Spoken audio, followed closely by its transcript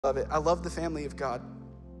love it. I love the family of God.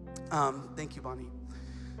 Thank you, Bonnie.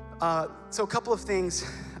 So a couple of things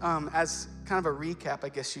as kind of a recap, I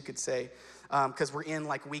guess you could say, because we're in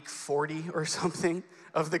like week 40 or something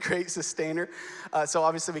of the Great Sustainer. So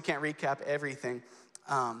obviously we can't recap everything.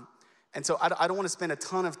 And so I don't want to spend a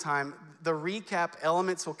ton of time. The recap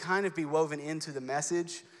elements will kind of be woven into the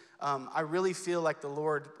message. I really feel like the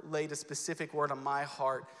Lord laid a specific word on my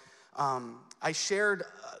heart. I shared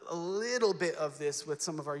a little bit of this with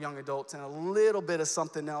some of our young adults and a little bit of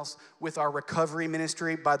something else with our recovery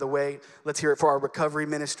ministry. By the way, let's hear it for our recovery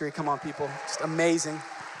ministry. Come on, people. Just amazing.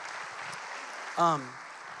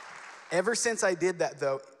 Ever since I did that,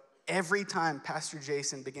 though, every time Pastor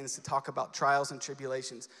Jason begins to talk about trials and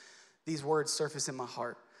tribulations, these words surface in my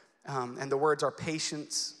heart. And the words are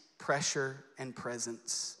patience, pressure, and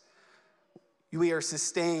presence. We are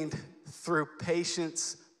sustained through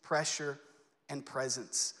patience, pressure, and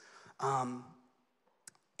presence.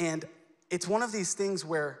 And it's one of these things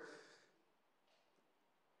where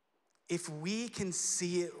if we can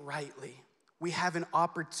see it rightly, we have an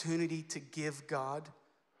opportunity to give God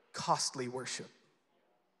costly worship.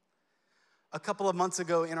 A couple of months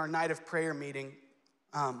ago in our night of prayer meeting,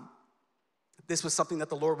 this was something that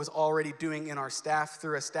the Lord was already doing in our staff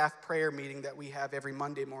through a staff prayer meeting that we have every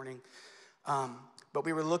Monday morning. But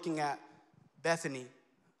we were looking at Bethany,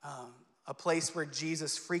 a place where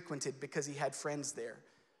Jesus frequented because he had friends there.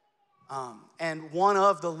 And one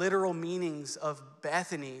of the literal meanings of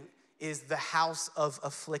Bethany is the house of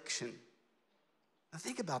affliction. Now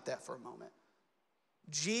think about that for a moment.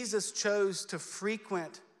 Jesus chose to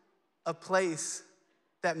frequent a place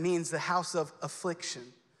that means the house of affliction.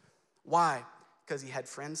 Why? Because he had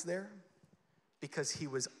friends there, because he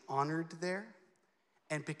was honored there,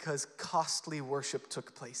 and because costly worship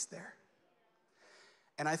took place there.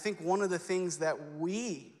 And I think one of the things that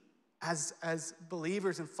we, as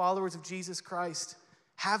believers and followers of Jesus Christ,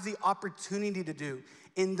 have the opportunity to do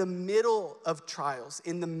in the middle of trials,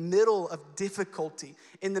 in the middle of difficulty,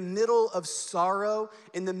 in the middle of sorrow,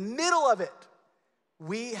 in the middle of it,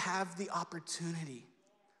 we have the opportunity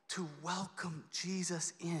to welcome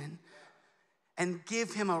Jesus in and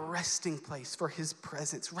give him a resting place for his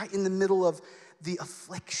presence right in the middle of the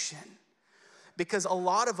affliction. Because a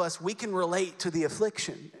lot of us, we can relate to the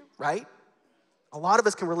affliction, right? A lot of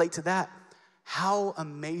us can relate to that. How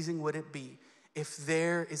amazing would it be if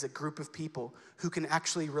there is a group of people who can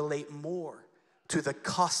actually relate more to the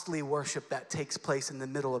costly worship that takes place in the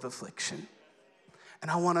middle of affliction? And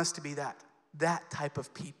I want us to be that type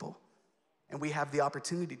of people. And we have the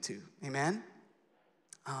opportunity to, amen?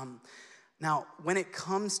 Now, when it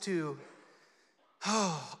comes to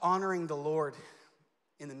honoring the Lord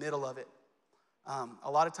in the middle of it,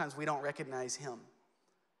 a lot of times we don't recognize him.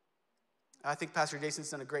 I think Pastor Jason's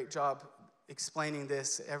done a great job explaining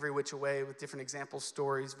this every which way with different examples,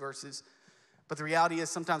 stories, verses. But the reality is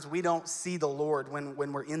sometimes we don't see the Lord when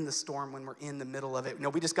we're in the storm, when we're in the middle of it.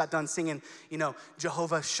 We just got done singing,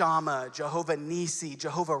 Jehovah Shammah, Jehovah Nisi,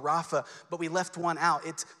 Jehovah Rapha, but we left one out.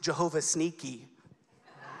 It's Jehovah Sneaky.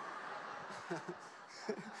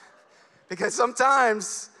 Because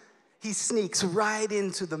sometimes he sneaks right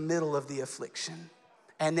into the middle of the affliction.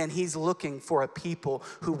 And then he's looking for a people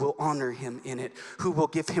who will honor him in it, who will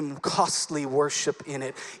give him costly worship in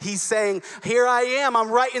it. He's saying, here I am, I'm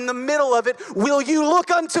right in the middle of it. Will you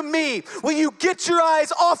look unto me? Will you get your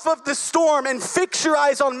eyes off of the storm and fix your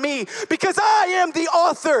eyes on me? Because I am the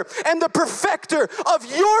author and the perfecter of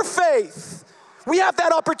your faith. We have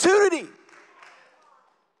that opportunity.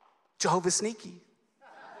 Jehovah Sneaky.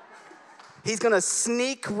 He's going to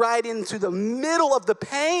sneak right into the middle of the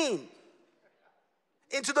pain,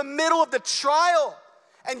 into the middle of the trial.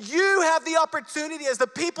 And you have the opportunity as the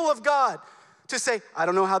people of God to say, I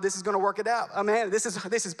don't know how this is going to work it out. Oh, man, this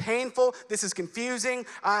is painful. This is confusing.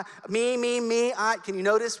 Me. Can you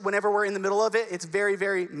notice whenever we're in the middle of it, it's very,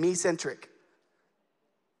 very me-centric.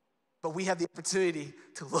 But we have the opportunity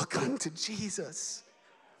to look unto Jesus.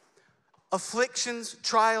 Afflictions,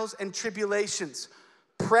 trials, and tribulations.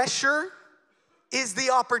 Pressure is the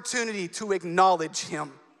opportunity to acknowledge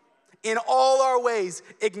him. In all our ways,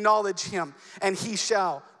 acknowledge him, and he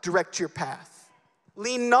shall direct your path.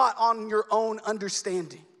 Lean not on your own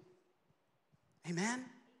understanding. Amen?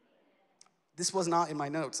 This was not in my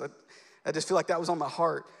notes. I just feel like that was on my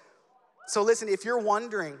heart. So listen, if you're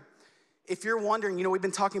wondering, we've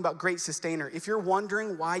been talking about Great Sustainer. If you're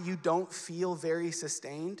wondering why you don't feel very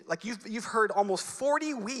sustained, like you've heard almost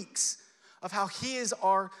 40 weeks of how he is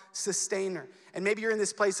our sustainer. And maybe you're in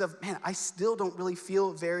this place of, man, I still don't really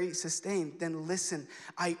feel very sustained. Then listen,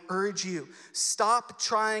 I urge you, stop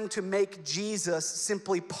trying to make Jesus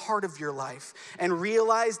simply part of your life and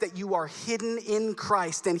realize that you are hidden in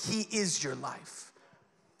Christ and he is your life.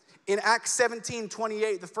 In Acts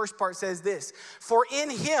 17:28, the first part says this, for in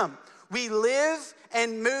him we live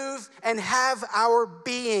and move and have our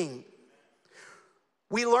being.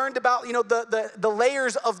 We learned about, the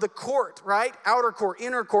layers of the court, right? Outer court,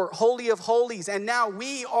 inner court, holy of holies. And now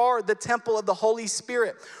we are the temple of the Holy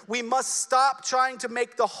Spirit. We must stop trying to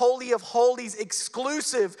make the holy of holies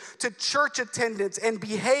exclusive to church attendance and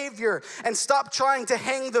behavior, and stop trying to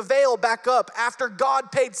hang the veil back up after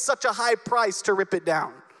God paid such a high price to rip it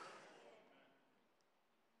down.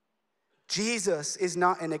 Jesus is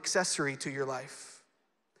not an accessory to your life.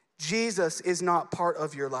 Jesus is not part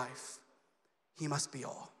of your life. He must be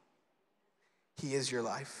all. He is your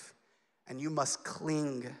life, and you must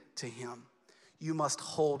cling to him. You must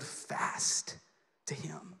hold fast to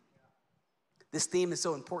him. This theme is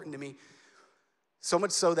so important to me, so much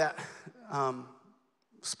so that,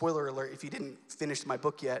 spoiler alert, if you didn't finish my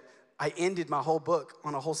book yet, I ended my whole book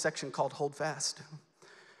on a whole section called Hold Fast.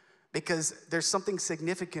 Because there's something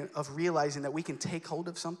significant of realizing that we can take hold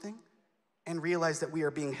of something and realize that we are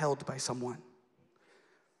being held by someone.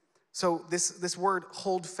 So this word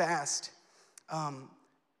hold fast, how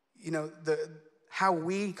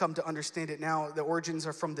we come to understand it now, the origins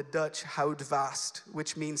are from the Dutch houd vast,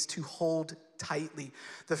 which means to hold tightly.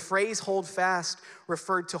 The phrase hold fast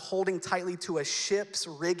referred to holding tightly to a ship's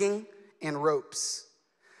rigging and ropes.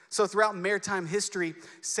 So throughout maritime history,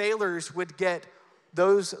 sailors would get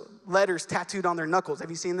those letters tattooed on their knuckles. Have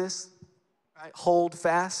you seen this? Right? Hold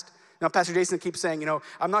fast. Now, Pastor Jason keeps saying,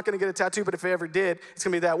 I'm not going to get a tattoo, but if I ever did, it's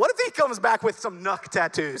going to be that. What if he comes back with some knuck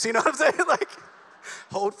tattoos? You know what I'm saying? Like,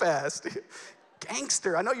 hold fast.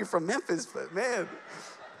 Gangster. I know you're from Memphis, but man.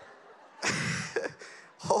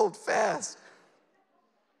 Hold fast.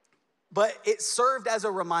 But it served as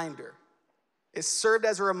a reminder. It served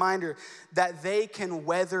as a reminder that they can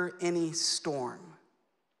weather any storm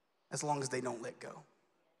as long as they don't let go.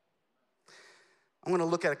 I'm going to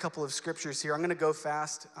look at a couple of scriptures here. I'm going to go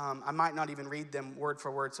fast. I might not even read them word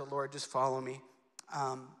for word, so Lord, just follow me.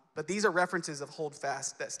 But these are references of hold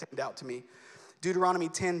fast that stand out to me. Deuteronomy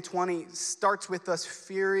 10:20 starts with us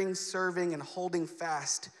fearing, serving, and holding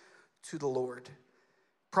fast to the Lord.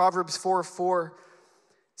 Proverbs 4:4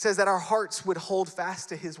 says that our hearts would hold fast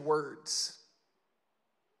to his words.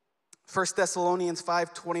 1 Thessalonians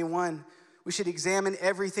 5:21, we should examine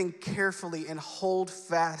everything carefully and hold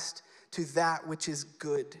fast to that which is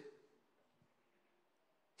good.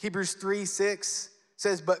 Hebrews 3:6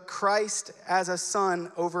 says, but Christ as a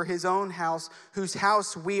son over his own house, whose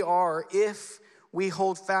house we are, if we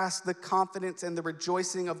hold fast the confidence and the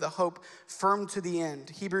rejoicing of the hope firm to the end.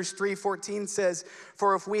 Hebrews 3:14 says,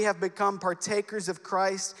 for if we have become partakers of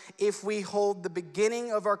Christ, if we hold the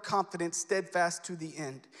beginning of our confidence steadfast to the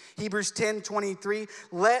end. Hebrews 10:23,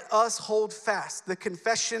 let us hold fast the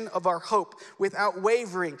confession of our hope without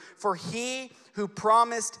wavering, for he who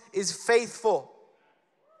promised is faithful.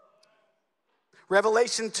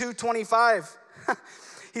 Revelation 2:25,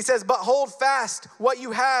 he says, but hold fast what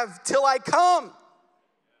you have till I come.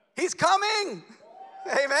 He's coming.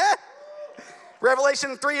 Amen.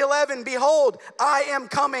 Revelation 3:11, behold, I am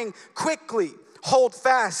coming quickly. Hold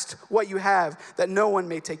fast what you have, that no one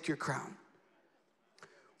may take your crown.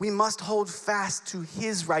 We must hold fast to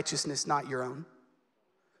his righteousness, not your own.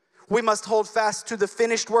 We must hold fast to the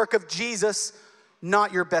finished work of Jesus,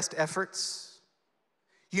 not your best efforts.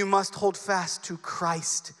 You must hold fast to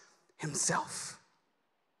Christ himself.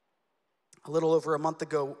 A little over a month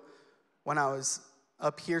ago, when I was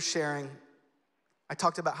up here sharing, I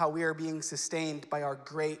talked about how we are being sustained by our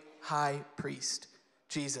great high priest,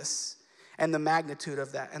 Jesus, and the magnitude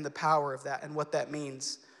of that and the power of that and what that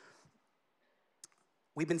means.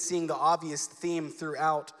 We've been seeing the obvious theme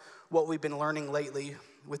throughout what we've been learning lately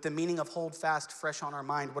with the meaning of hold fast fresh on our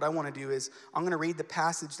mind. What I want to do is I'm going to read the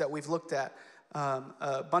passage that we've looked at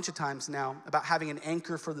a bunch of times now about having an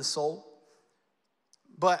anchor for the soul.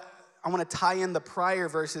 But I want to tie in the prior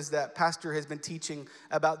verses that Pastor has been teaching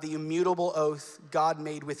about the immutable oath God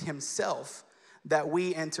made with himself that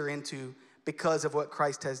we enter into because of what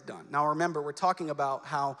Christ has done. Now remember, we're talking about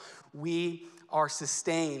how we are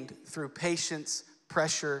sustained through patience,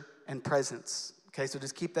 pressure, and presence. Okay, so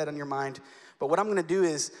just keep that on your mind. But what I'm going to do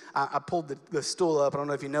is, I pulled the stool up. I don't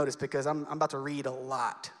know if you noticed because I'm about to read a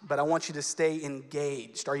lot. But I want you to stay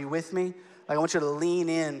engaged. Are you with me? Like, I want you to lean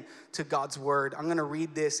in to God's word. I'm going to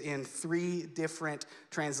read this in 3 different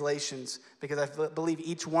translations because I believe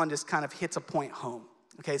each one just kind of hits a point home.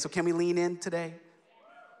 Okay, so can we lean in today?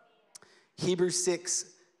 Hebrews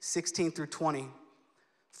 6:16 through 20.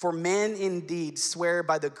 For men indeed swear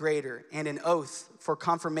by the greater, and an oath for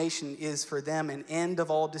confirmation is for them an end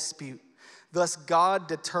of all dispute. Thus God,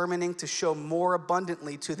 determining to show more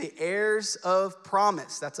abundantly to the heirs of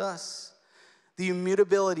promise, that's us, the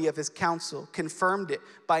immutability of his counsel, confirmed it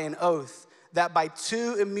by an oath, that by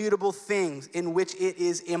 2 immutable things in which it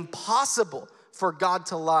is impossible for God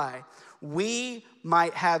to lie, we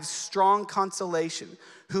might have strong consolation,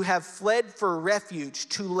 who have fled for refuge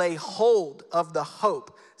to lay hold of the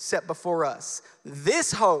hope set before us.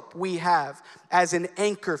 This hope we have as an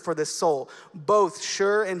anchor for the soul, both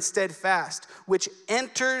sure and steadfast, which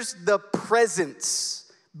enters the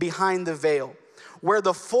presence behind the veil, where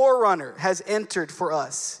the forerunner has entered for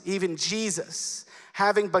us, even Jesus,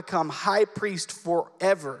 having become high priest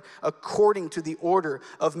forever, according to the order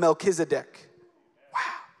of Melchizedek.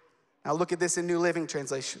 Wow. Now look at this in New Living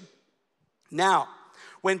Translation. Now,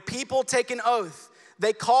 when people take an oath,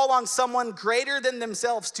 they call on someone greater than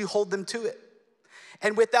themselves to hold them to it.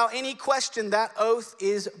 And without any question, that oath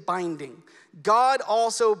is binding. God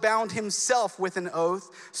also bound himself with an oath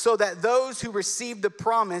so that those who received the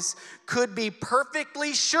promise could be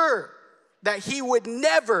perfectly sure that he would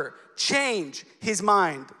never change his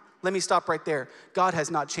mind. Let me stop right there. God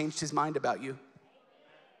has not changed his mind about you.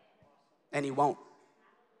 And he won't.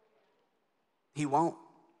 He won't.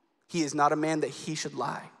 He is not a man that he should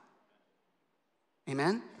lie.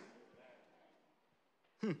 Amen?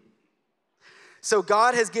 So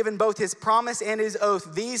God has given both his promise and his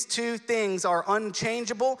oath. These 2 things are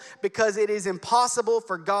unchangeable because it is impossible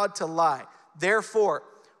for God to lie. Therefore,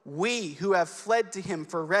 we who have fled to him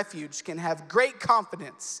for refuge can have great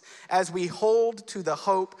confidence as we hold to the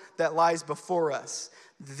hope that lies before us.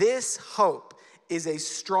 This hope is a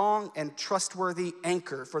strong and trustworthy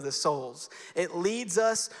anchor for the souls. It leads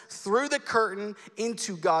us through the curtain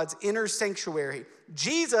into God's inner sanctuary.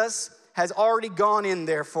 Jesus has already gone in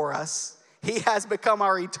there for us. He has become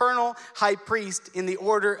our eternal high priest in the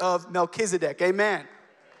order of Melchizedek. Amen.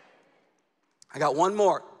 I got one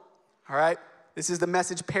more. All right. This is the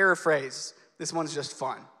Message paraphrase. This one's just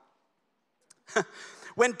fun.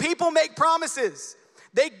 When people make promises,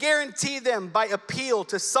 they guarantee them by appeal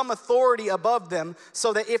to some authority above them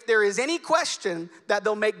so that if there is any question that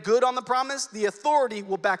they'll make good on the promise, the authority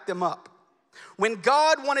will back them up. When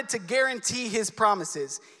God wanted to guarantee his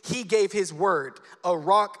promises, he gave his word, a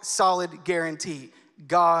rock-solid guarantee.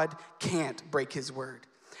 God can't break his word.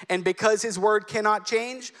 And because his word cannot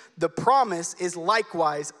change, the promise is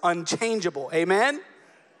likewise unchangeable. Amen?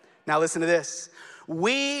 Now listen to this.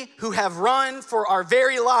 We who have run for our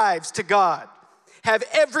very lives to God have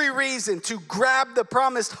every reason to grab the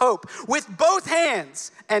promised hope with both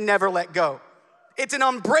hands and never let go. It's an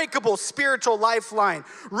unbreakable spiritual lifeline,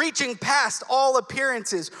 reaching past all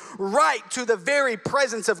appearances, right to the very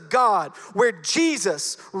presence of God, where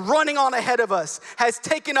Jesus, running on ahead of us, has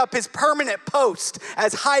taken up his permanent post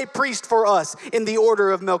as high priest for us in the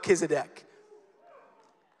order of Melchizedek.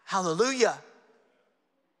 Hallelujah.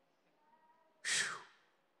 Whew.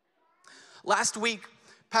 Last week,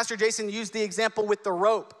 Pastor Jason used the example with the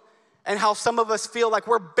rope and how some of us feel like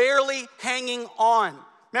we're barely hanging on.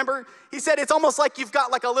 Remember, he said it's almost like you've got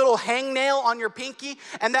like a little hangnail on your pinky,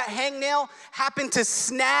 and that hangnail happened to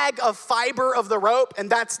snag a fiber of the rope, and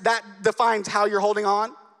that defines how you're holding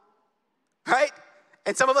on, right?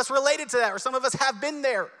 And some of us related to that, or some of us have been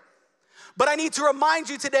there. But I need to remind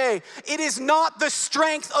you today, it is not the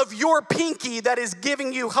strength of your pinky that is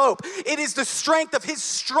giving you hope. It is the strength of his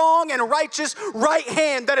strong and righteous right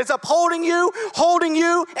hand that is upholding you, holding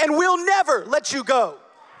you, and will never let you go.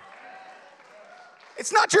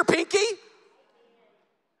 It's not your pinky.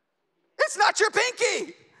 It's not your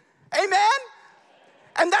pinky. Amen?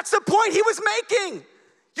 And that's the point he was making.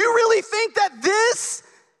 You really think that this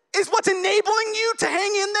is what's enabling you to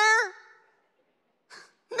hang in there?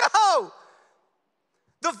 No.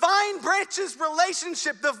 The vine branches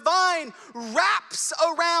relationship, the vine wraps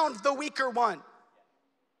around the weaker one.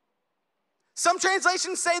 Some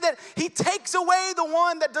translations say that he takes away the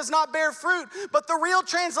one that does not bear fruit, but the real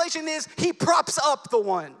translation is he props up the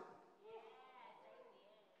one.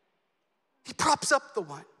 He props up the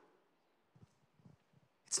one.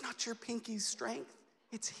 It's not your pinky's strength,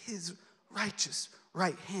 it's his righteous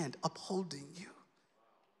right hand upholding you,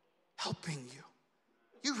 helping you.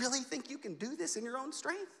 You really think you can do this in your own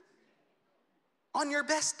strength? On your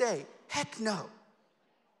best day? Heck no.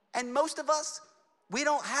 And most of us, we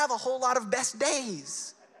don't have a whole lot of best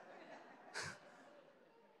days.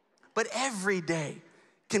 but every day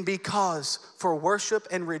can be cause for worship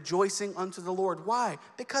and rejoicing unto the Lord. Why?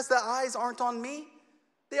 Because the eyes aren't on me.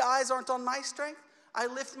 The eyes aren't on my strength. I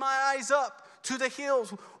lift my eyes up to the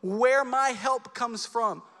hills where my help comes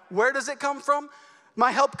from. Where does it come from?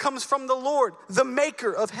 My help comes from the Lord, the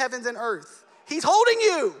maker of heavens and earth. He's holding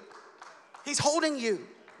you. He's holding you.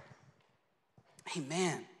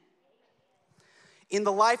 Amen. In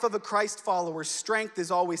the life of a Christ follower, strength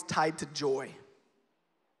is always tied to joy.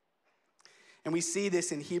 And we see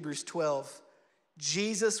this in Hebrews 12.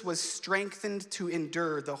 Jesus was strengthened to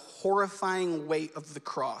endure the horrifying weight of the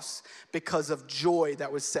cross because of joy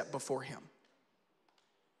that was set before him.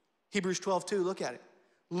 Hebrews 12:2, look at it.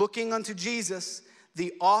 Looking unto Jesus,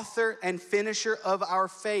 the author and finisher of our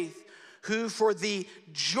faith, who for the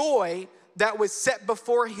joy that was set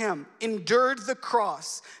before him endured the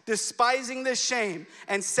cross, despising the shame,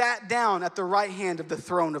 and sat down at the right hand of the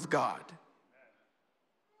throne of God.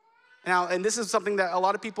 Now, and this is something that a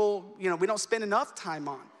lot of people, we don't spend enough time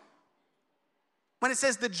on. When it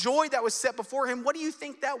says the joy that was set before him, what do you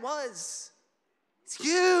think that was? It's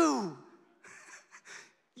you.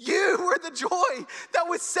 You were the joy that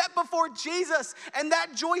was set before Jesus, and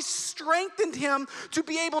that joy strengthened him to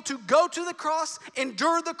be able to go to the cross,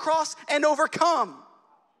 endure the cross, and overcome.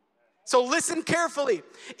 So listen carefully.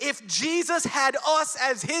 If Jesus had us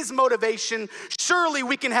as his motivation, surely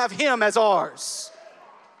we can have him as ours.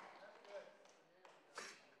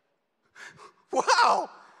 Wow.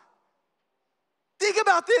 Think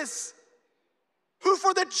about this. Who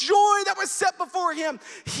for the joy that was set before him,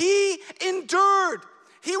 he endured.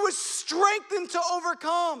 He was strengthened to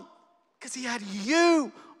overcome because he had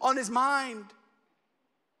you on his mind.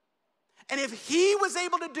 And if he was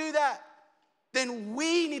able to do that, then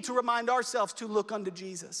we need to remind ourselves to look unto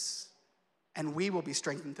Jesus, and we will be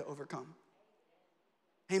strengthened to overcome.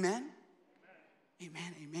 Amen?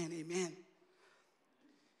 Amen, amen, amen.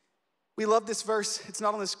 We love this verse. It's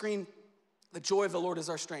not on the screen. The joy of the Lord is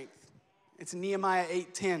our strength. It's Nehemiah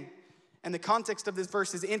 8:10. And the context of this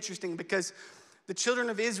verse is interesting because the children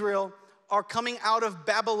of Israel are coming out of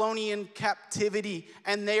Babylonian captivity,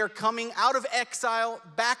 and they are coming out of exile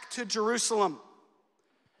back to Jerusalem.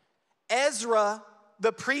 Ezra,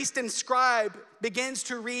 the priest and scribe, begins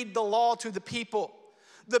to read the law to the people.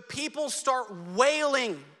 The people start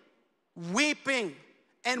wailing, weeping,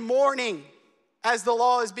 and mourning as the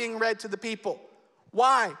law is being read to the people.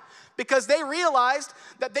 Why? Because they realized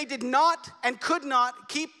that they did not and could not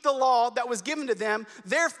keep the law that was given to them.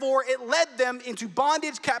 Therefore, it led them into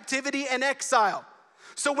bondage, captivity, and exile.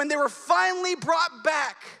 So when they were finally brought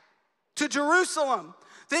back to Jerusalem,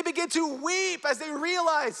 they began to weep as they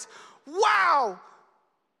realized, wow,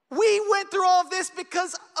 we went through all of this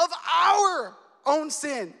because of our own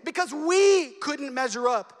sin, because we couldn't measure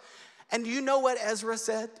up. And you know what Ezra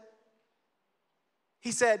said?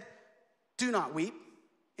 He said, do not weep.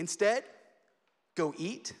 Instead, go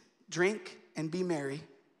eat, drink, and be merry,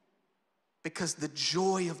 because the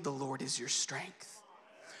joy of the Lord is your strength.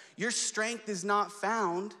 Your strength is not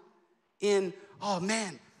found in, oh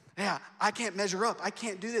man, yeah, I can't measure up. I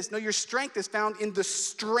can't do this. No, your strength is found in the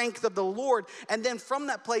strength of the Lord. And then from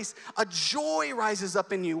that place, a joy rises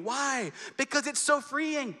up in you. Why? Because it's so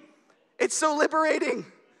freeing. It's so liberating.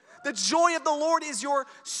 The joy of the Lord is your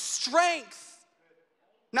strength.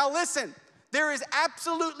 Now listen, there is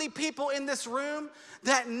absolutely people in this room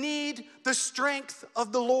that need the strength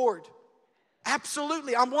of the Lord.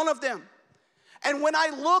 Absolutely, I'm one of them. And when I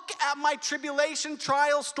look at my tribulation,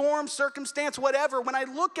 trial, storm, circumstance, whatever, when I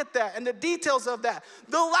look at that and the details of that,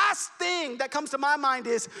 the last thing that comes to my mind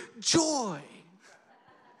is joy.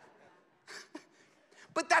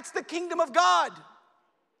 But that's the kingdom of God.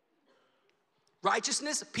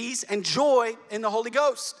 Righteousness, peace, and joy in the Holy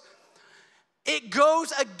Ghost. It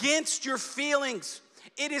goes against your feelings.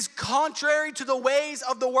 It is contrary to the ways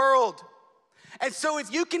of the world. And so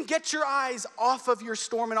if you can get your eyes off of your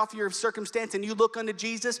storm and off of your circumstance and you look unto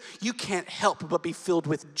Jesus, you can't help but be filled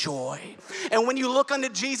with joy. And when you look unto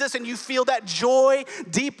Jesus and you feel that joy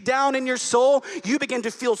deep down in your soul, you begin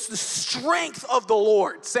to feel the strength of the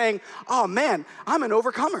Lord, saying, oh man, I'm an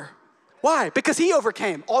overcomer. Why? Because he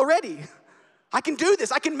overcame already. I can do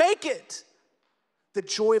this. I can make it. The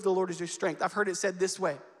joy of the Lord is your strength. I've heard it said this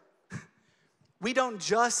way. We don't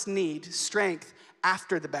just need strength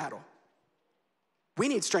after the battle. We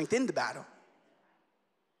need strength in the battle.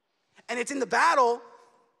 And it's in the battle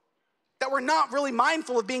that we're not really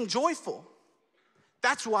mindful of being joyful.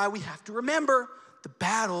 That's why we have to remember the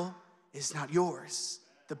battle is not yours.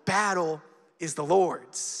 The battle is the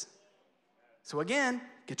Lord's. So again,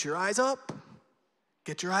 get your eyes up.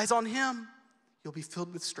 Get your eyes on him. You'll be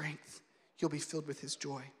filled with strength. You'll be filled with his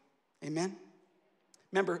joy. Amen?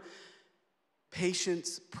 Remember,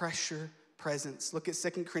 patience, pressure, presence. Look at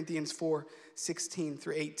 2 Corinthians 4:16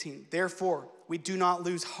 through 18. Therefore, we do not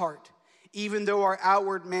lose heart, even though our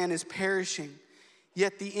outward man is perishing,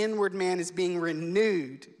 yet the inward man is being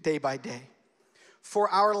renewed day by day. For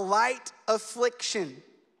our light affliction,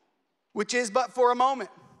 which is but for a moment,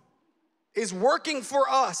 is working for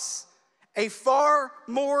us a far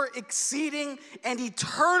more exceeding and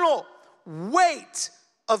eternal weight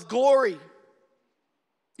of glory.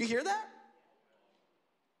 You hear that?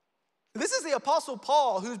 This is the Apostle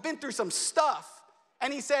Paul, who's been through some stuff,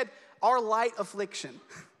 and he said, our light affliction.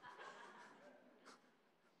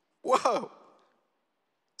 Whoa.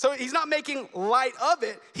 So he's not making light of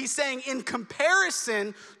it. He's saying in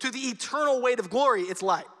comparison to the eternal weight of glory, it's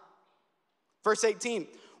light. Verse 18,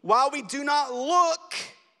 while we do not look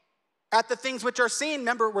at the things which are seen,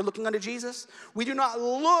 remember we're looking unto Jesus. We do not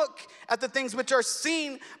look at the things which are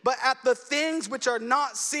seen, but at the things which are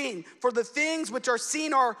not seen. For the things which are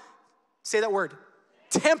seen are, say that word,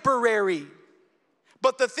 temporary.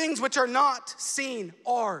 But the things which are not seen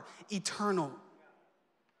are eternal.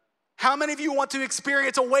 How many of you want to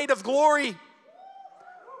experience a weight of glory?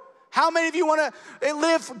 How many of you want to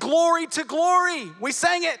live glory to glory? We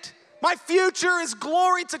sang it. My future is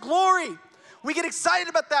glory to glory. We get excited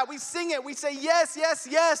about that. We sing it. We say yes, yes,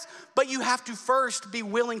 yes. But you have to first be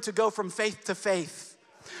willing to go from faith to faith.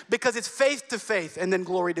 Because it's faith to faith and then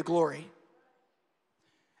glory to glory.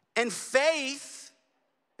 And faith,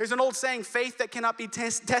 there's an old saying, faith that cannot be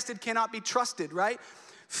tested cannot be trusted, right?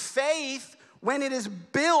 Faith, when it is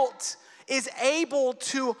built, is able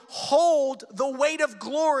to hold the weight of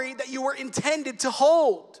glory that you were intended to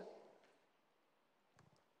hold.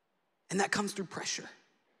 And that comes through pressure.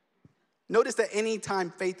 Notice that any time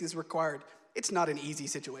faith is required, it's not an easy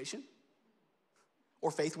situation,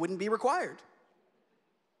 or faith wouldn't be required.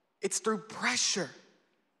 It's through pressure.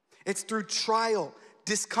 It's through trial,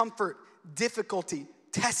 discomfort, difficulty,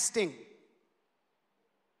 testing.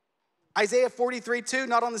 Isaiah 43:2,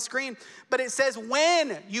 not on the screen, but it says,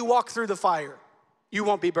 when you walk through the fire, you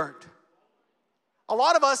won't be burnt. A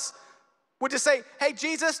lot of us would just say, hey,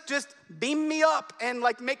 Jesus, just beam me up and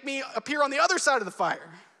make me appear on the other side of the fire.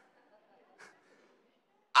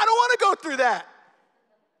 I don't want to go through that.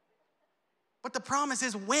 But the promise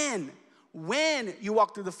is when you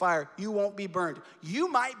walk through the fire, you won't be burned. You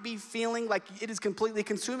might be feeling like it is completely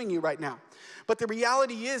consuming you right now. But the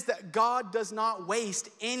reality is that God does not waste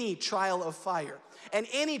any trial of fire. And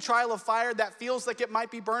any trial of fire that feels like it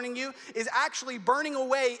might be burning you is actually burning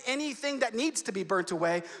away anything that needs to be burnt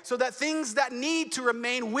away, so that things that need to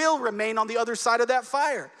remain will remain on the other side of that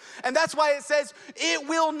fire. And that's why it says, it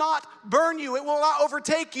will not burn you. It will not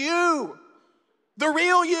overtake you. The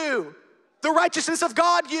real you. The righteousness of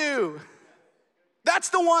God you. That's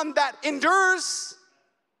the one that endures.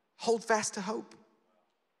 Hold fast to hope.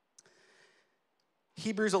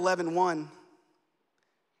 Hebrews 11:1.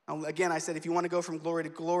 Again, I said if you want to go from glory to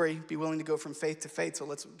glory, be willing to go from faith to faith. So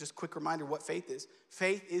let's just quick reminder what faith is.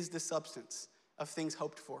 Faith is the substance of things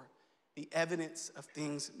hoped for, the evidence of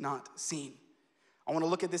things not seen. I want to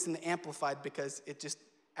look at this in the Amplified because it just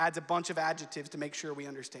adds a bunch of adjectives to make sure we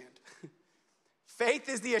understand. Faith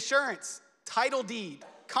is the assurance, title deed,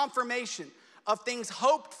 confirmation of things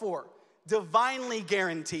hoped for, divinely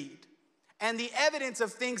guaranteed, and the evidence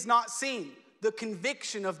of things not seen, the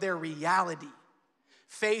conviction of their reality.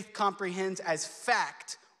 Faith comprehends as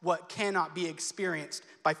fact what cannot be experienced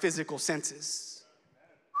by physical senses.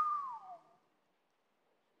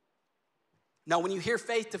 Now, when you hear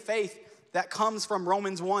faith to faith, that comes from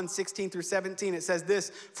Romans 1:16 through 17. It says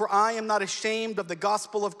this, for I am not ashamed of the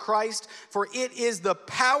gospel of Christ, for it is the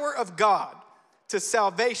power of God to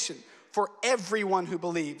salvation for everyone who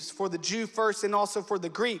believes, for the Jew first and also for the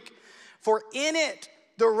Greek. For in it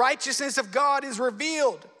the righteousness of God is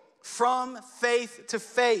revealed from faith to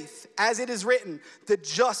faith, as it is written, the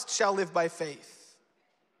just shall live by faith.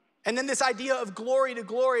 And then this idea of glory to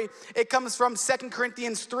glory, it comes from 2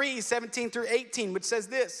 Corinthians 3:17 through 18, which says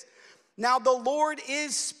this, now the Lord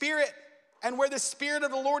is spirit, and where the Spirit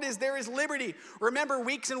of the Lord is, there is liberty. Remember,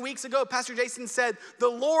 weeks and weeks ago, Pastor Jason said, the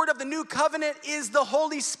Lord of the new covenant is the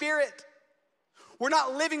Holy Spirit. We're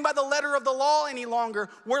not living by the letter of the law any longer.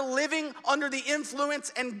 We're living under the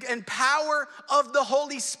influence and power of the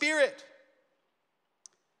Holy Spirit.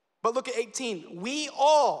 But look at 18. We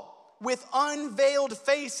all, with unveiled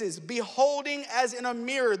faces, beholding as in a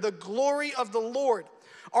mirror the glory of the Lord,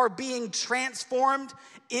 are being transformed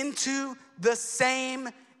into the same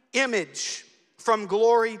image from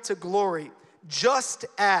glory to glory, just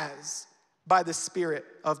as by the Spirit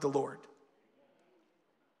of the Lord.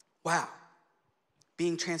 Wow.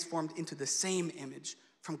 being transformed into the same image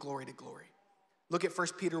from glory to glory. Look at 1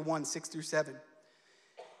 Peter 1, 6 through 7.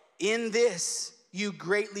 In this you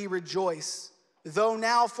greatly rejoice, though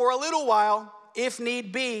now for a little while, if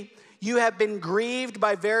need be, you have been grieved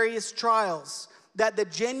by various trials, that the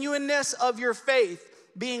genuineness of your faith,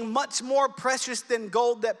 being much more precious than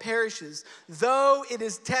gold that perishes, though it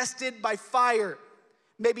is tested by fire,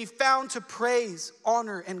 may be found to praise,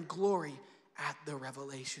 honor, and glory at the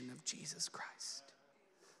revelation of Jesus Christ.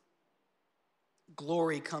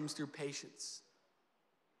 Glory comes through patience.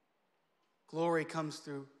 Glory comes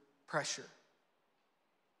through pressure.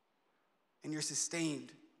 And you're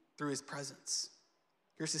sustained through his presence.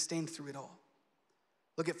 You're sustained through it all.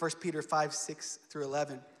 Look at 1 Peter 5, 6 through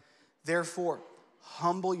 11. Therefore,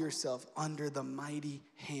 humble yourself under the mighty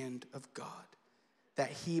hand of God,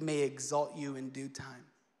 that he may exalt you in due time,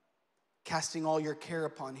 casting all your care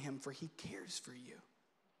upon him, for he cares for you.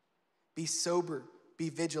 Be sober, be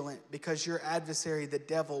vigilant, because your adversary, the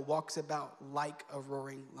devil, walks about like a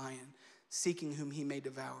roaring lion, seeking whom he may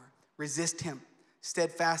devour. Resist him,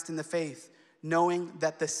 steadfast in the faith, knowing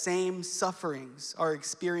that the same sufferings are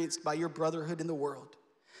experienced by your brotherhood in the world.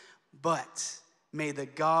 But may the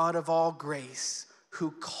God of all grace, who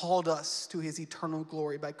called us to his eternal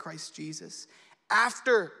glory by Christ Jesus,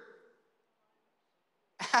 after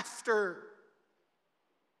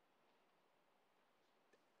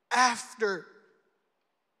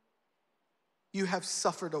you have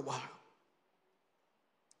suffered a while,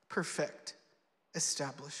 perfect,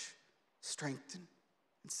 establish, strengthen,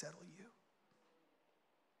 and settle you.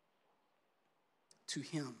 To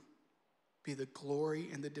him be the glory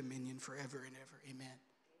and the dominion forever and ever. Amen.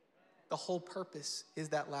 The whole purpose is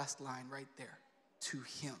that last line right there. To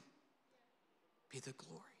him be the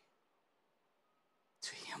glory.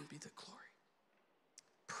 To him be the glory.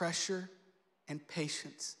 Pressure and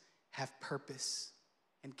patience have purpose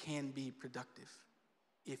and can be productive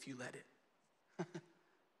if you let it.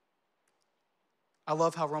 I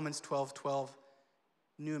love how Romans 12:12,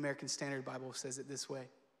 New American Standard Bible, says it this way.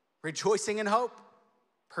 Rejoicing in hope,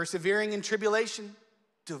 persevering in tribulation,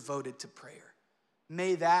 devoted to prayer.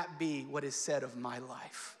 May that be what is said of my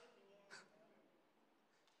life.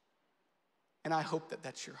 And I hope that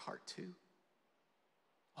that's your heart too.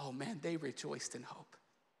 Oh man, they rejoiced in hope.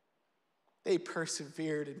 They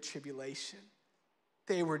persevered in tribulation.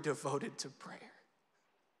 They were devoted to prayer.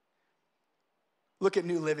 Look at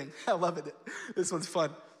New Living. I love it. This one's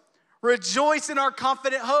fun. Rejoice in our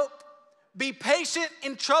confident hope. Be patient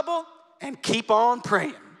in trouble and keep on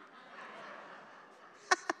praying.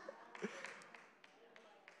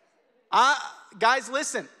 Guys,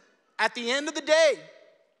 listen. At the end of the day,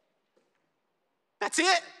 that's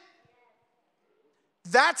it.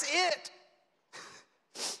 That's it.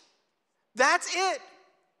 That's it.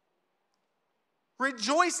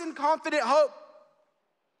 Rejoice in confident hope.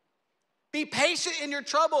 Be patient in your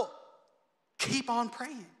trouble. Keep on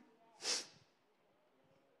praying.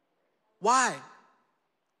 Why?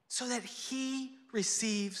 So that he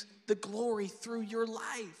receives the glory through your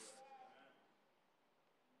life.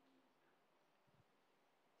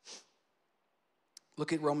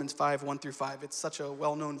 Look at Romans 5, 1 through 5. It's such a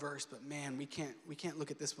well-known verse, but man, we can't look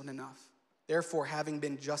at this one enough. Therefore, having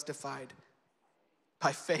been justified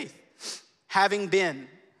by faith, having been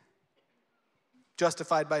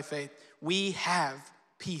justified by faith, we have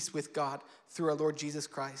peace with God through our Lord Jesus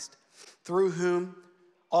Christ, through whom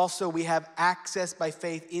also we have access by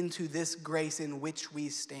faith into this grace in which we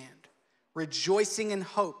stand, rejoicing in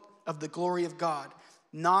hope of the glory of God.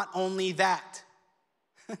 Not only that,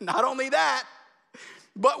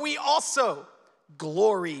 but we also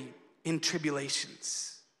glory in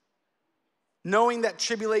tribulations, knowing that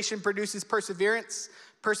tribulation produces perseverance,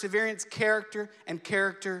 perseverance, character, and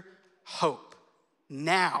character, hope.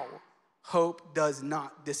 Now, hope does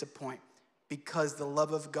not disappoint because the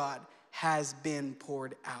love of God has been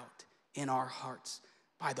poured out in our hearts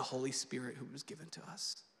by the Holy Spirit who was given to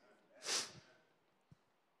us.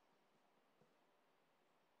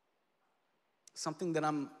 Something that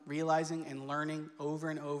I'm realizing and learning over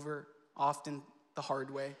and over, often the hard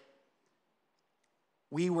way.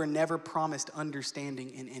 We were never promised understanding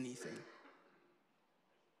in anything,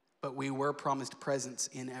 but we were promised presence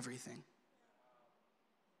in everything.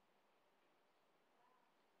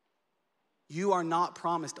 You are not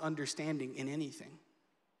promised understanding in anything,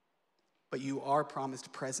 but you are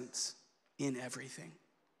promised presence in everything.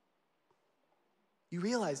 You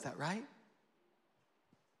realize that, right?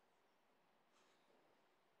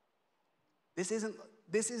 This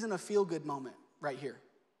isn't a feel-good moment right here.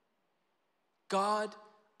 God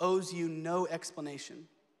owes you no explanation.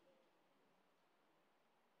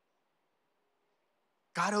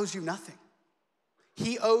 God owes you nothing.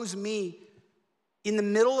 He owes me, in the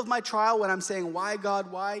middle of my trial when I'm saying, why,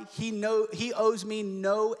 God, why? He owes me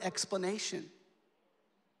no explanation.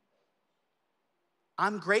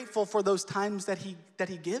 I'm grateful for those times that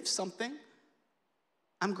he gives something.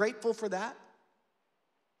 I'm grateful for that.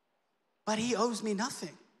 But he owes me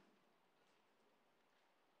nothing.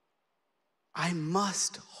 I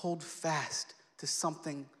must hold fast to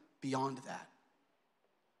something beyond that.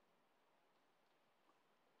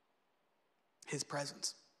 His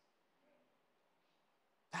presence.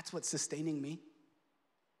 That's what's sustaining me.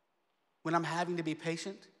 When I'm having to be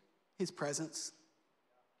patient, his presence.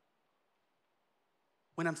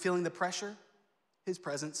 When I'm feeling the pressure, his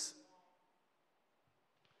presence.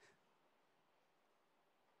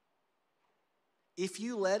 If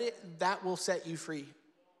you let it, that will set you free.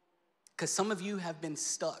 Because some of you have been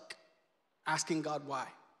stuck asking God why.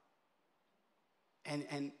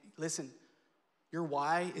 And listen, your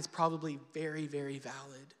why is probably very, very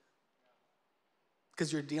valid.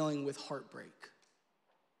 Because you're dealing with heartbreak.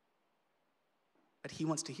 But he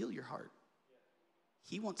wants to heal your heart.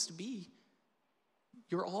 He wants to be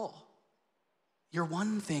your all. Your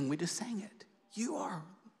one thing. We just sang it. You are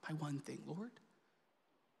my one thing, Lord.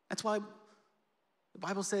 That's why the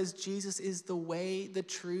Bible says Jesus is the way, the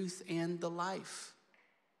truth, and the life.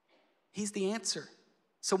 He's the answer.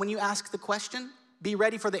 So when you ask the question, be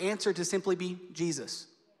ready for the answer to simply be Jesus.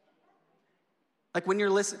 Like when you're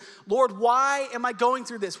listening, Lord, why am I going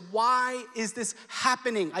through this? Why is this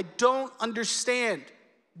happening? I don't understand.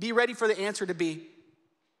 Be ready for the answer to be,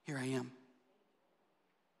 here I am.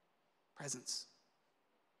 Presence.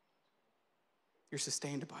 You're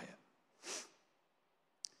sustained by it.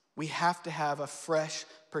 We have to have a fresh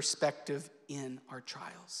perspective in our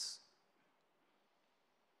trials.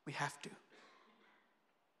 We have to.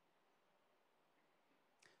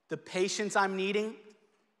 The patience I'm needing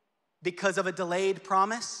because of a delayed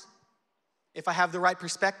promise, if I have the right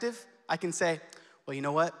perspective, I can say, well, you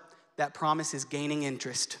know what? That promise is gaining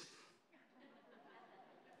interest.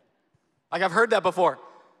 Like I've heard that before.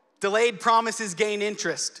 Delayed promises gain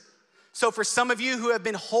interest. So for some of you who have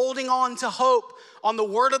been holding on to hope on the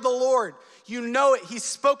word of the Lord, you know it. He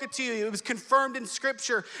spoke it to you. It was confirmed in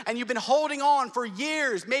Scripture. And you've been holding on for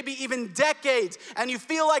years, maybe even decades, and you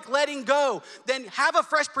feel like letting go. Then have a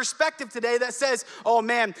fresh perspective today that says, oh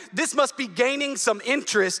man, this must be gaining some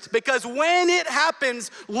interest because when it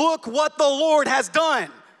happens, look what the Lord has done.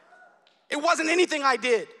 It wasn't anything I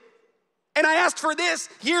did. And I asked for this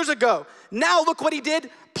years ago. Now look what he did,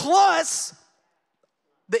 plus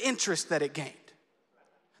the interest that it gained,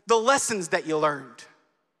 the lessons that you learned,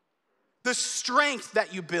 the strength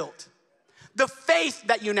that you built, the faith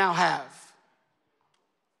that you now have,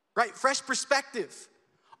 right? Fresh perspective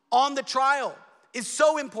on the trial is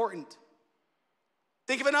so important.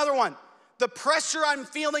 Think of another one. The pressure I'm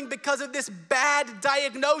feeling because of this bad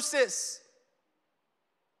diagnosis.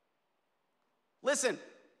 Listen,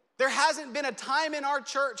 there hasn't been a time in our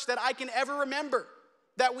church that I can ever remember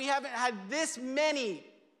that we haven't had this many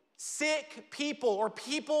sick people or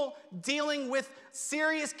people dealing with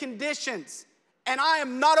serious conditions. And I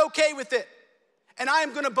am not okay with it. And I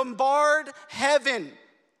am going to bombard heaven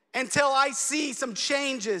until I see some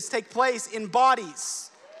changes take place in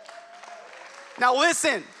bodies. Now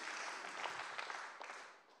listen,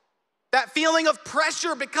 that feeling of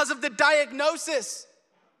pressure because of the diagnosis,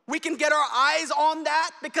 we can get our eyes on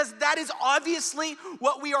that because that is obviously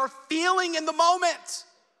what we are feeling in the moment.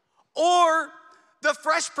 Or the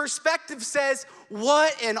fresh perspective says,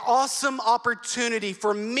 what an awesome opportunity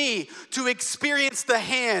for me to experience the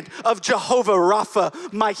hand of Jehovah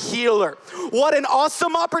Rapha, my healer. What an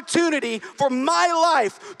awesome opportunity for my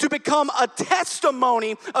life to become a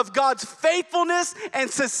testimony of God's faithfulness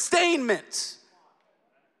and sustainment.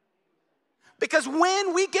 Because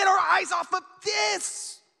when we get our eyes off of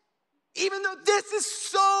this, even though this is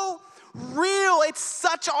so real, it's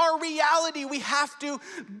such our reality, we have to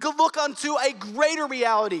look unto a greater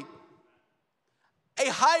reality,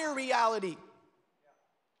 a higher reality.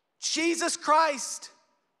 Jesus Christ,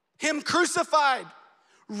 him crucified,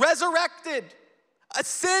 resurrected,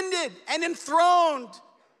 ascended, and enthroned.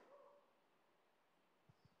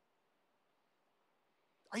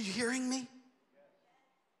 Are you hearing me?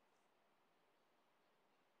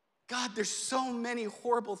 God, there's so many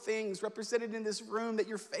horrible things represented in this room that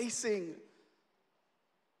you're facing.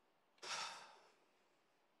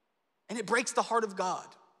 And it breaks the heart of God.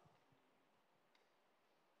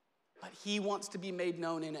 But he wants to be made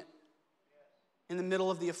known in it. In the middle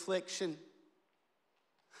of the affliction.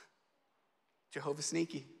 Jehovah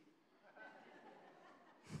Sneaky.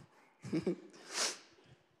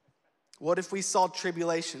 What if we saw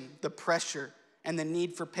tribulation, the pressure, and the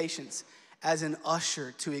need for patience as an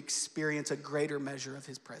usher to experience a greater measure of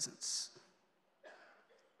his presence?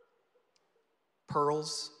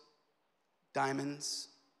 Pearls, diamonds,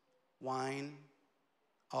 wine,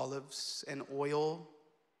 olives, and oil.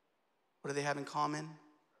 What do they have in common?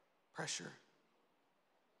 Pressure.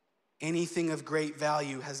 Anything of great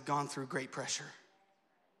value has gone through great pressure.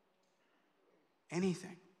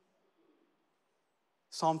 Anything.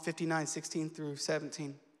 Psalm 59, 16 through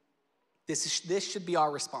 17. This should be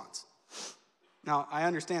our response. Now, I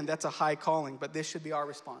understand that's a high calling, but this should be our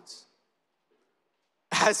response.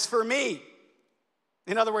 As for me,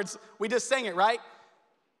 in other words, we just sang it, right?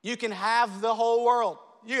 You can have the whole world.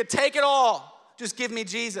 You can take it all. Just give me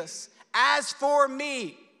Jesus. As for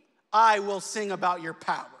me, I will sing about your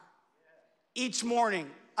power. Each morning,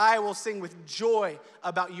 I will sing with joy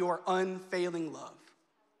about your unfailing love.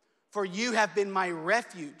 For you have been my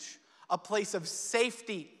refuge, a place of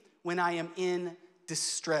safety when I am in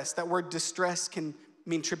distress. That word distress can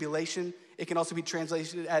mean tribulation. It can also be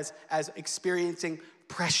translated as experiencing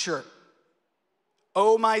pressure.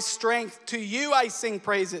 Oh, my strength, to you I sing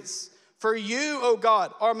praises. For you, O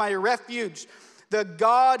God, are my refuge, the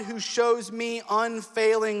God who shows me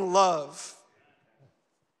unfailing love.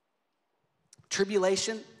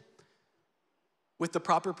 Tribulation, with the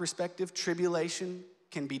proper perspective, tribulation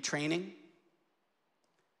can be training,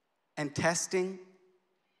 and testing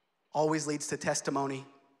always leads to testimony.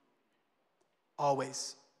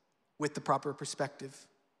 Always, with the proper perspective.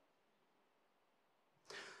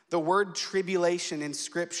 The word tribulation in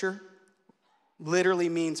Scripture literally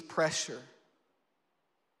means pressure.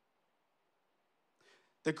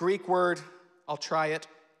 The Greek word, I'll try it,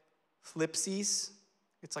 thlipsis.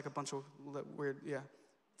 It's like a bunch of weird,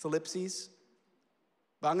 thlipsis.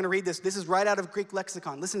 But I'm going to read this. This is right out of Greek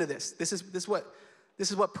lexicon. Listen to this. This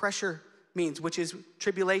is what pressure means, which is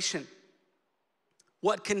tribulation.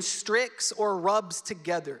 What constricts or rubs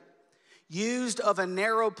together, used of a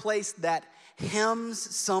narrow place that hems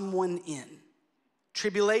someone in.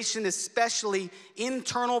 Tribulation, especially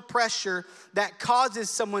internal pressure that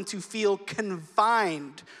causes someone to feel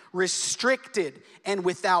confined, restricted, and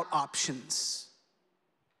without options.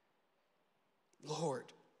 Lord,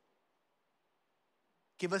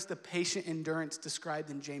 give us the patient endurance described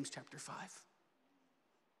in James chapter 5.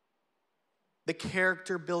 The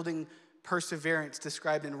character-building perseverance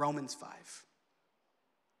described in Romans 5.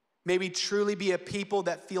 May we truly be a people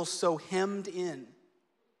that feel so hemmed in.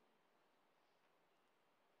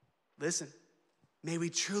 Listen, may we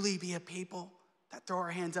truly be a people that throw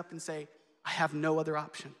our hands up and say, I have no other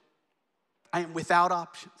option. I am without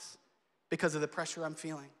options because of the pressure I'm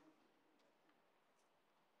feeling.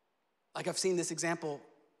 Like I've seen this example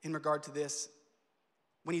in regard to this.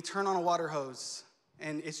 When you turn on a water hose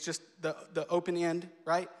and it's just the open end,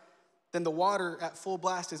 right? Then the water at full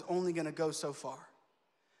blast is only gonna go so far.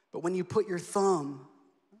 But when you put your thumb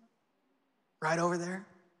right over there,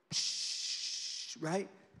 right?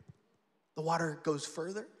 The water goes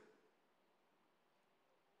further.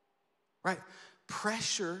 Right?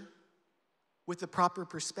 Pressure with the proper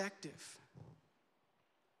perspective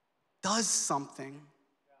does something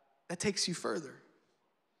that takes you further.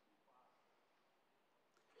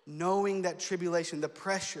 Knowing that tribulation, the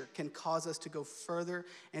pressure, can cause us to go further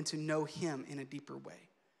and to know him in a deeper way.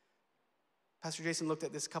 Pastor Jason looked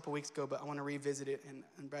at this a couple weeks ago, but I want to revisit it,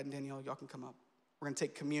 and Brad and Danielle, y'all can come up. We're going to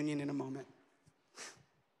take communion in a moment.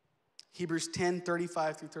 Hebrews 10,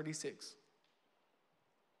 35 through 36.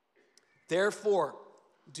 Therefore,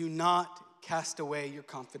 do not cast away your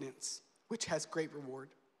confidence, which has great reward.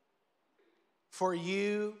 For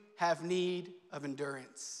you have need of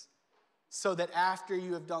endurance, so that after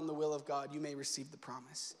you have done the will of God, you may receive the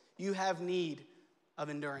promise. You have need of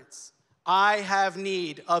endurance. I have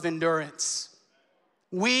need of endurance.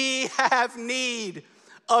 We have need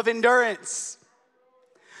of endurance.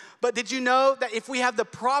 But did you know that if we have the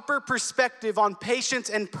proper perspective on patience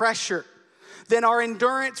and pressure, then our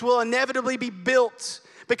endurance will inevitably be built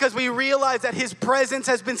because we realize that his presence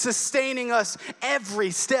has been sustaining us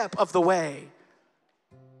every step of the way.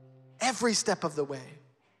 Every step of the way.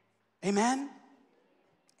 Amen?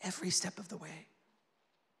 Every step of the way.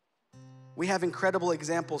 We have incredible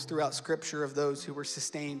examples throughout Scripture of those who were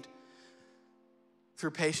sustained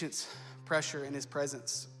through patience, pressure, and his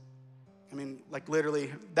presence. I mean, like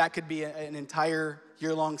literally, that could be an entire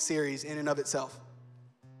year-long series in and of itself,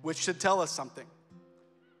 which should tell us something.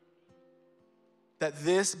 That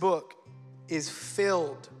this book is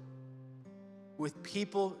filled with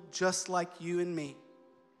people just like you and me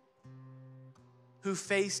who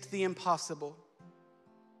faced the impossible,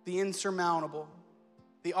 the insurmountable,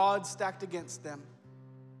 the odds stacked against them,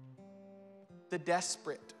 the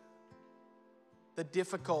desperate, the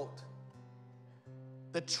difficult,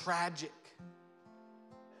 the tragic,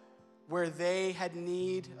 where they had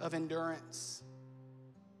need of endurance,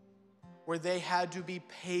 where they had to be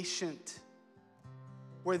patient,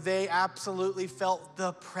 where they absolutely felt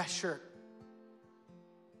the pressure.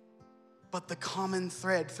 But the common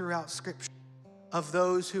thread throughout Scripture of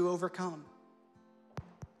those who overcome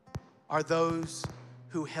are those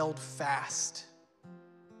who held fast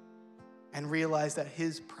and realized that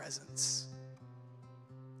His presence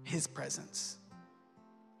is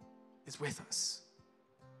with us.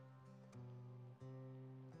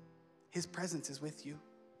 His presence is with you.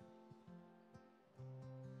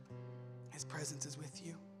 His presence is with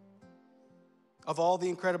you. Of all the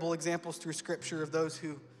incredible examples through Scripture of those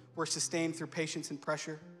who were sustained through patience and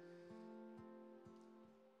pressure,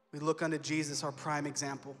 we look unto Jesus, our prime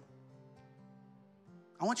example.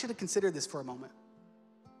 I want you to consider this for a moment.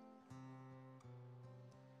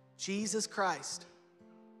 Jesus Christ,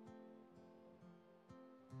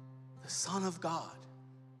 the Son of God,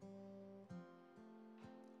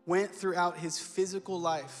 went throughout His physical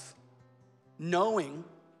life knowing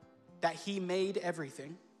that He made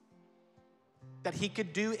everything, that He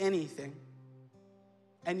could do anything,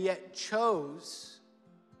 and yet chose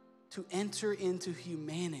to enter into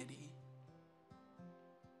humanity.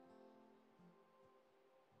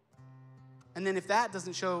 And then if that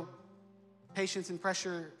doesn't show patience and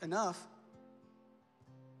pressure enough,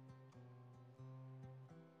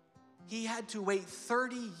 He had to wait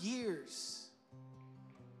 30 years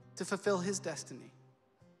to fulfill His destiny.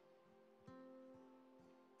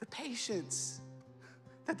 The patience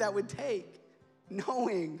that would take,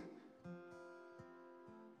 knowing.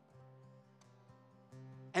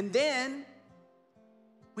 And then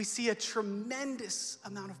we see a tremendous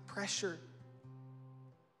amount of pressure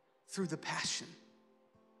through the passion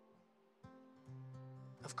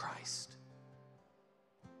of Christ.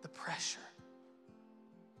 The pressure,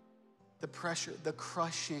 the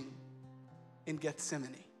crushing in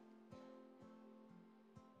Gethsemane.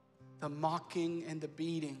 The mocking and the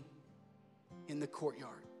beating in the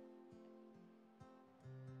courtyard.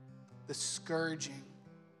 The scourging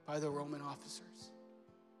by the Roman officers.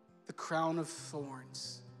 The crown of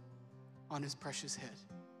thorns on His precious head.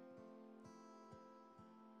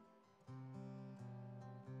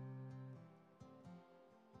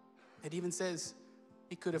 It even says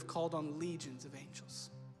He could have called on legions of angels.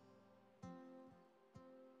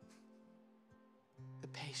 The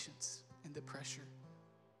patience and the pressure.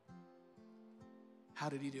 How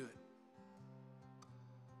did He do it?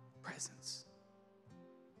 Presence.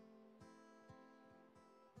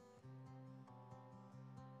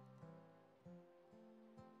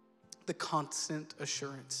 The constant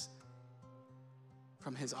assurance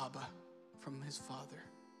from His Abba, from His Father.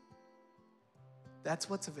 That's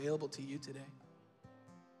what's available to you today.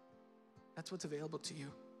 That's what's available to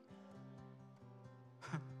you.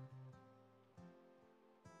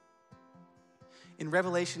 In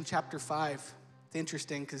Revelation chapter 5, it's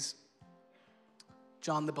interesting because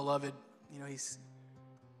John the Beloved, he's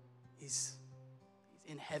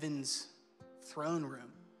in heaven's throne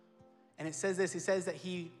room. And it says this, it says that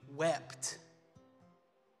He wept,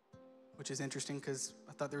 which is interesting because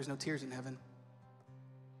I thought there was no tears in heaven.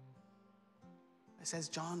 It says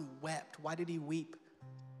John wept. Why did he weep?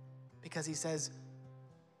 Because he says,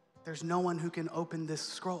 there's no one who can open this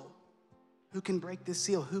scroll. Who can break this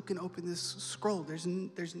seal? Who can open this scroll? There's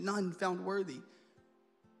none found worthy.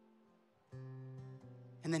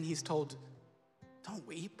 And then he's told, don't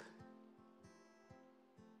weep.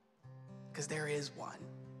 Because there is one,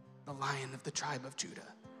 the Lion of the tribe of Judah.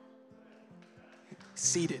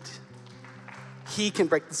 Seated. He can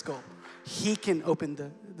break the scroll. He can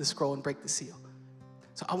open the scroll and break the seal.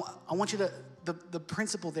 So I want you to, the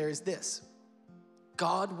principle there is this.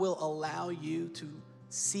 God will allow you to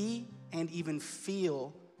see and even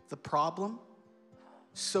feel the problem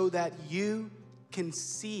so that you can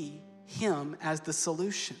see Him as the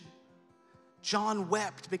solution. John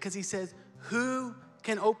wept because he says, who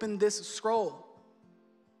can open this scroll?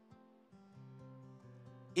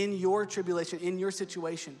 In your tribulation, in your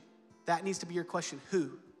situation, that needs to be your question.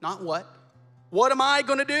 Who? Not what. What am I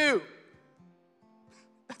going to do?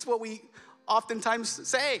 That's what we oftentimes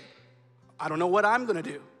say. I don't know what I'm going to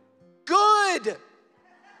do. Good.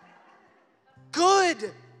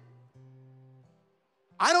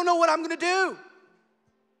 I don't know what I'm going to do.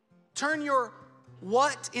 Turn your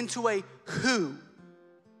what into a who.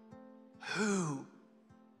 Who?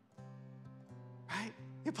 Right?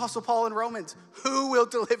 The Apostle Paul in Romans, who will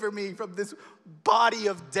deliver me from this body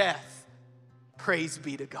of death? Praise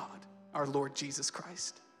be to God, our Lord Jesus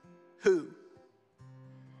Christ. Who?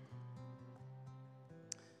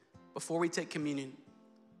 Before we take communion,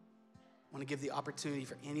 I want to give the opportunity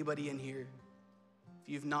for anybody in here, if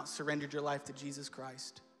you've not surrendered your life to Jesus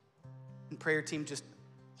Christ. And prayer team, just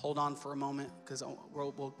hold on for a moment, because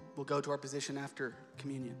we'll go to our position after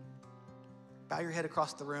communion. Bow your head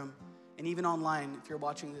across the room. And even online, if you're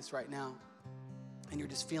watching this right now, and you're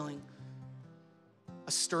just feeling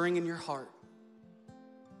a stirring in your heart,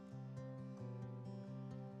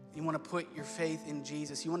 you want to put your faith in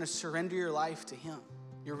Jesus. You want to surrender your life to him.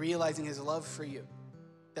 You're realizing his love for you,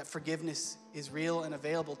 that forgiveness is real and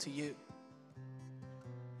available to you.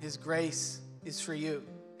 His grace is for you.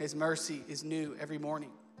 His mercy is new every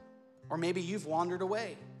morning. Or maybe you've wandered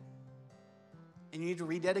away and you need to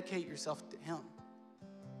rededicate yourself to him.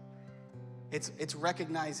 It's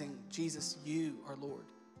recognizing, Jesus, you are Lord.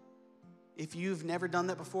 If you've never done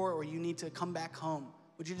that before, or you need to come back home,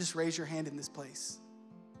 would you just raise your hand in this place?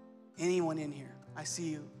 Anyone in here? I see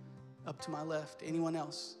you up to my left. Anyone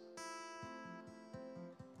else?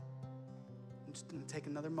 I'm just going to take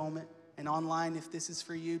another moment. And online, if this is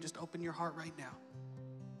for you, just open your heart right now.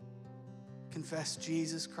 Confess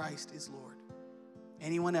Jesus Christ is Lord.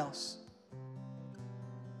 Anyone else?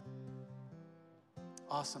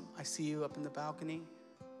 Awesome. I see you up in the balcony.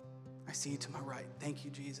 I see you to my right. Thank you,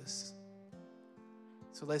 Jesus.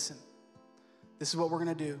 So listen, this is what we're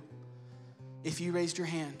going to do. If you raised your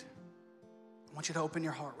hand, I want you to open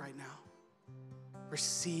your heart right now.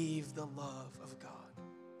 Receive the love of God.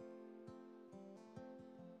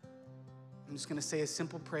 I'm just going to say a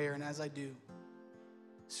simple prayer, and as I do,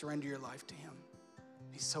 surrender your life to him.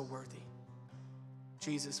 He's so worthy.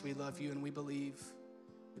 Jesus, we love you and we believe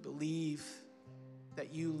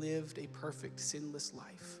that you lived a perfect, sinless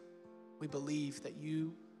life. We believe that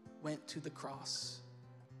you went to the cross.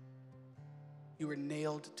 You were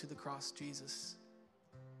nailed to the cross, Jesus.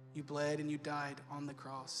 You bled and you died on the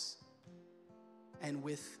cross. And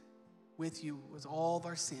with you was all of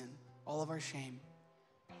our sin, all of our shame.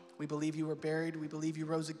 We believe you were buried. We believe you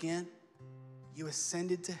rose again. You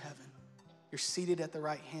ascended to heaven. You're seated at the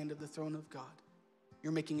right hand of the throne of God.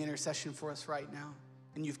 You're making intercession for us right now,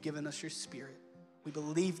 and you've given us your Spirit. We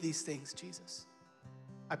believe these things, Jesus.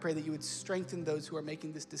 I pray that you would strengthen those who are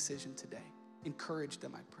making this decision today. Encourage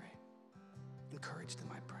them, I pray. Encourage them,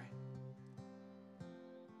 I pray.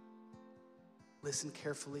 Listen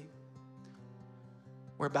carefully.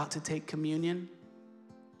 We're about to take communion.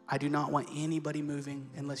 I do not want anybody moving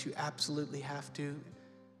unless you absolutely have to.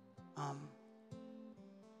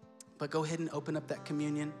 But go ahead and open up that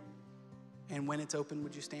communion. And when it's open,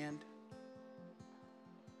 would you stand?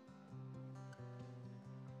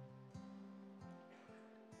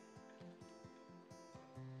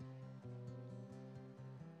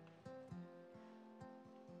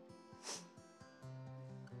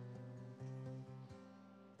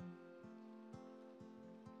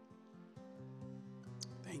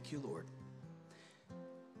 Thank you, Lord.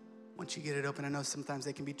 Once you get it open, I know sometimes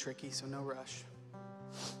they can be tricky, so no rush.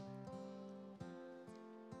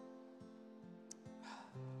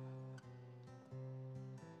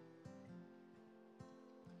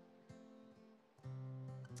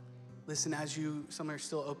 Listen, as some are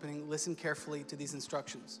still opening, listen carefully to these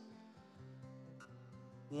instructions.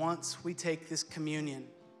 Once we take this communion,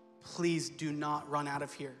 please do not run out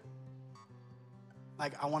of here.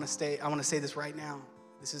 I want to say this right now.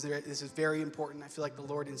 This is very important. I feel like the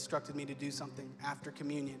Lord instructed me to do something after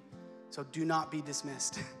communion. So do not be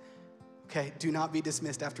dismissed. Okay, do not be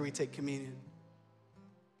dismissed after we take communion.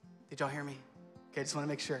 Did y'all hear me? Okay, I just want to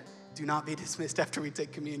make sure. Do not be dismissed after we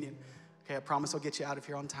take communion. Okay, I promise I'll get you out of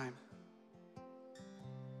here on time.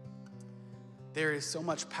 There is so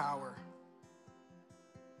much power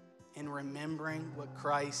in remembering what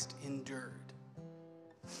Christ endured.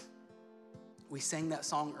 We sang that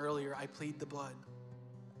song earlier, I Plead the Blood.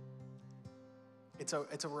 It's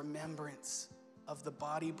a remembrance of the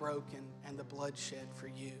body broken and the blood shed for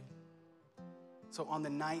you. So on the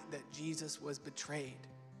night that Jesus was betrayed,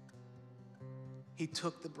 he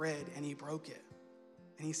took the bread and he broke it.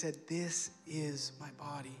 And he said, this is my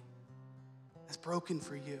body that's broken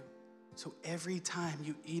for you. So every time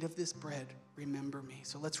you eat of this bread, remember me.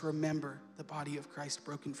 So let's remember the body of Christ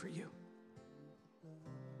broken for you.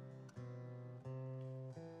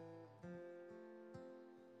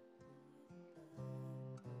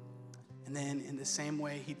 And then in the same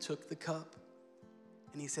way, he took the cup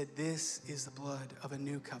and he said, this is the blood of a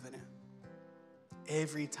new covenant.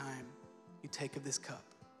 Every time you take of this cup,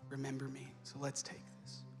 remember me. So let's take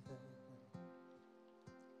this.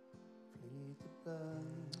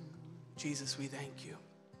 Jesus, we thank you.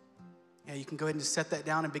 Yeah, you can go ahead and just set that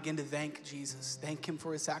down and begin to thank Jesus. Thank him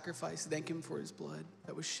for his sacrifice. Thank him for his blood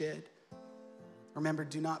that was shed. Remember,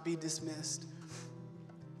 do not be dismissed.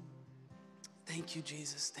 Thank you,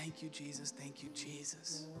 Jesus. Thank you, Jesus. Thank you,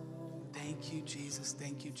 Jesus. Thank you, Jesus.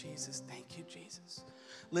 Thank you, Jesus. Thank you, Jesus.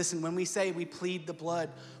 Listen, when we say we plead the blood,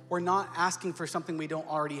 we're not asking for something we don't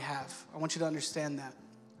already have. I want you to understand that.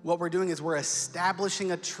 What we're doing is we're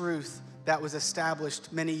establishing a truth that was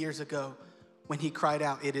established many years ago when he cried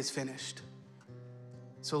out, "It is finished."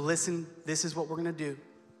 So listen, this is what we're going to do.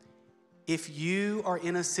 If you are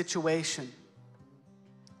in a situation,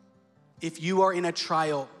 if you are in a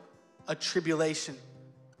trial, a tribulation,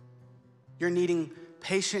 you're needing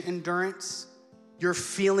patient endurance, you're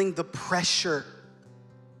feeling the pressure,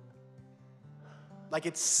 like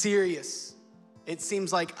it's serious. It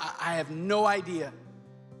seems like I have no idea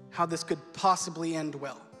how this could possibly end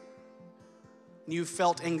well. You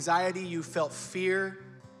felt anxiety, you felt fear.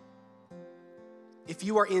 If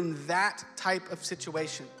you are in that type of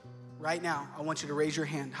situation right now, I want you to raise your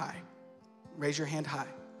hand high. Raise your hand high.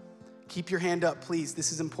 Keep your hand up, please.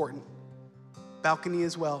 This is important. Balcony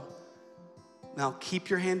as well. Now keep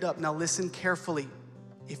your hand up. Now listen carefully.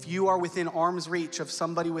 If you are within arm's reach of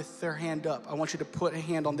somebody with their hand up, I want you to put a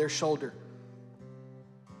hand on their shoulder.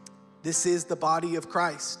 This is the body of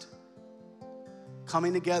Christ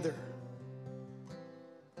coming together.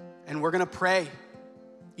 And we're going to pray.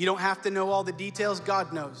 You don't have to know all the details.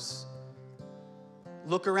 God knows.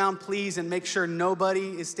 Look around, please, and make sure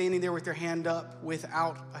nobody is standing there with their hand up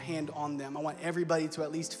without a hand on them. I want everybody to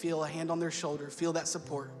at least feel a hand on their shoulder, feel that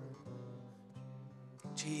support.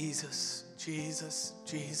 Jesus, Jesus,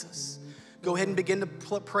 Jesus. Go ahead and begin to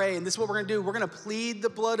pray, and this is what we're going to do. We're going to plead the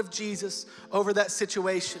blood of Jesus over that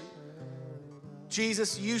situation.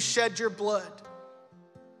 Jesus, you shed your blood.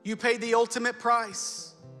 You paid the ultimate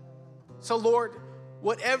price. So, Lord,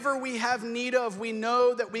 whatever we have need of, we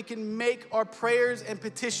know that we can make our prayers and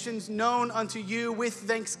petitions known unto you with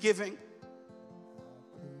thanksgiving.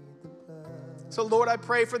 So, Lord, I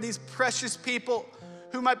pray for these precious people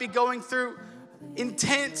who might be going through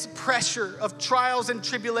intense pressure of trials and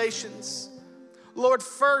tribulations. Lord,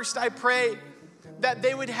 first, I pray that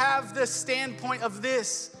they would have the standpoint of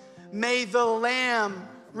this: may the Lamb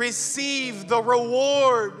receive the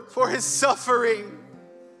reward for his suffering.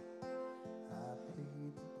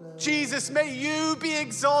 Jesus, may you be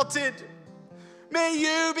exalted. May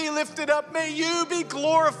you be lifted up. May you be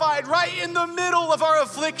glorified right in the middle of our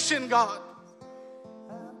affliction, God.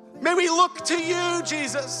 May we look to you,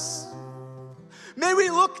 Jesus. May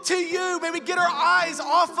we look to you. May we get our eyes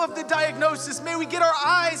off of the diagnosis. May we get our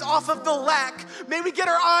eyes off of the lack. May we get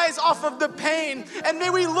our eyes off of the pain. And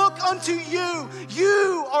may we look unto you.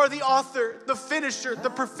 You are the author, the finisher,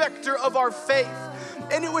 the perfecter of our faith.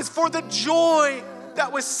 And it was for the joy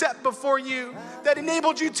that was set before you that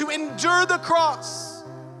enabled you to endure the cross.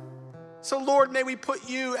 So, Lord, may we put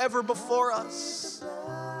you ever before us.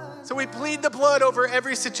 So we plead the blood over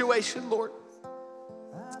every situation, Lord.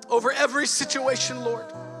 Over every situation, Lord.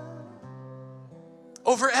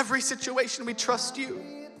 Over every situation, we trust you.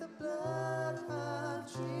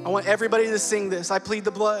 I want everybody to sing this. I plead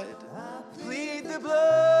the blood. I plead the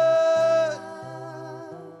blood.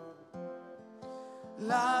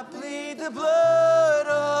 I plead the blood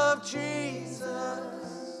of Jesus.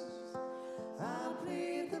 I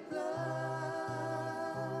plead the blood.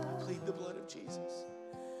 I plead the blood of Jesus.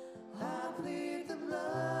 I plead the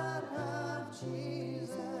blood of Jesus.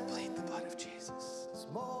 Plead the blood of Jesus. It's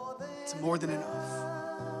more than enough.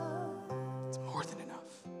 It's more than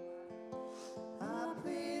enough. I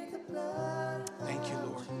plead the blood. Thank you,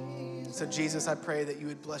 Lord. So, Jesus, I pray that you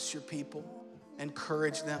would bless your people,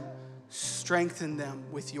 encourage them, strengthen them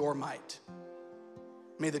with your might.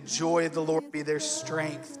 May the joy of the Lord be their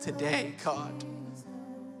strength today, God.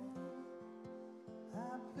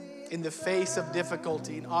 In the face of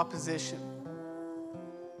difficulty and opposition,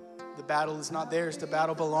 the battle is not theirs. The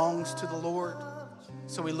battle belongs to the Lord.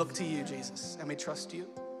 So we look to you, Jesus, and we trust you.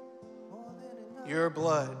 Your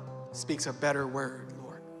blood speaks a better word,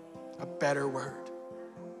 Lord, a better word.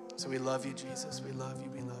 So we love you, Jesus. We love you.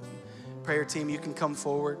 We love you. Prayer team, you can come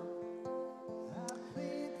forward.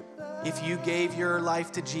 If you gave your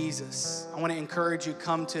life to Jesus, I want to encourage you,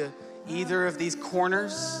 come to either of these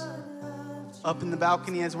corners. Up in the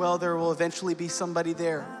balcony as well, there will eventually be somebody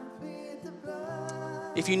there.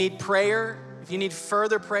 If you need prayer, if you need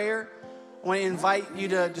further prayer, I want to invite you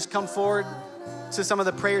to just come forward to some of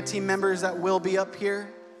the prayer team members that will be up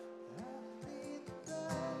here.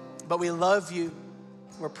 But we love you.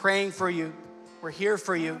 We're praying for you. We're here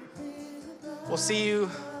for you. We'll see you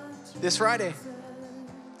this Friday.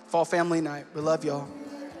 Fall Family Night. We love y'all.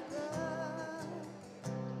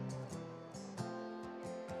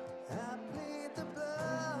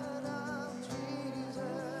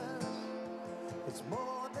 It's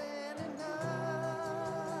more